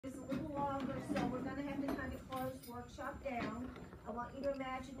workshop down. I want you to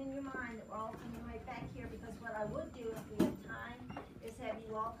imagine in your mind that we're all coming right back here, because what I would do if we have time is have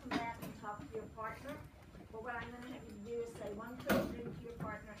you all come back and talk to your partner. But what I'm going to have you do is say one quick thing to your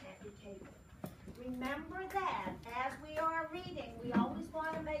partner at your table. Remember that as we are reading, we always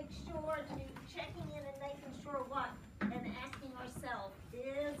want to make sure to be checking in and making sure what? And asking ourselves,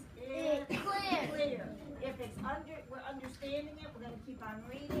 is it clear? If it's we're understanding it, we're going to keep on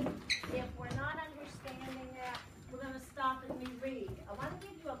reading. If we're not understanding it, we're going to stop and reread. I want to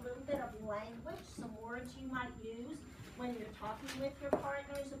give you a little bit of language, some words you might use when you're talking with your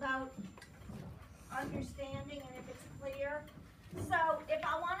partners about understanding and if it's clear. So if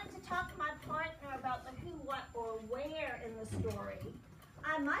I wanted to talk to my partner about the who, what, or where in the story,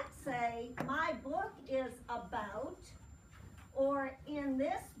 I might say, my book is about, or in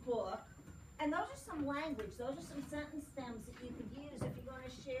this book, and those are some language, those are some sentence stems that you could use if you're going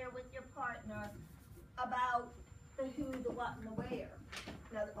to share with your partner about the who, the what, and the where.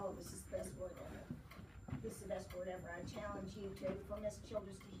 Now, oh, this is the best word ever. This is the best word ever. I challenge you to, for Miss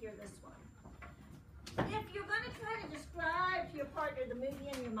Childress, to hear this one. If you're going to try to describe to your partner the movie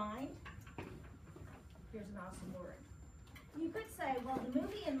in your mind, here's an awesome word. You could say, well, the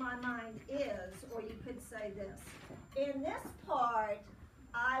movie in my mind is, or you could say this. In this part,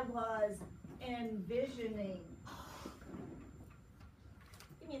 I was envisioning.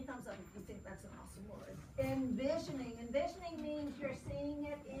 Give me a thumbs up if you think that's an awesome word. Envisioning. Envisioning means you're seeing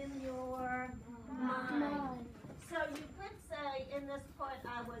it in your mind. So you could say, in this part,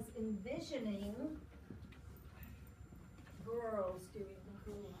 I was envisioning girls doing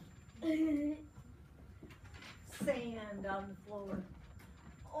the sand on the floor.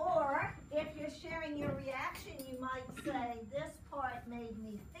 Or if you're sharing your reaction, you might say, this part made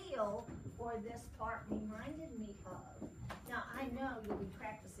me feel, or this part reminded me of. Now, I know you'll be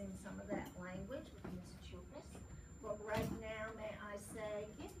practicing some of that language,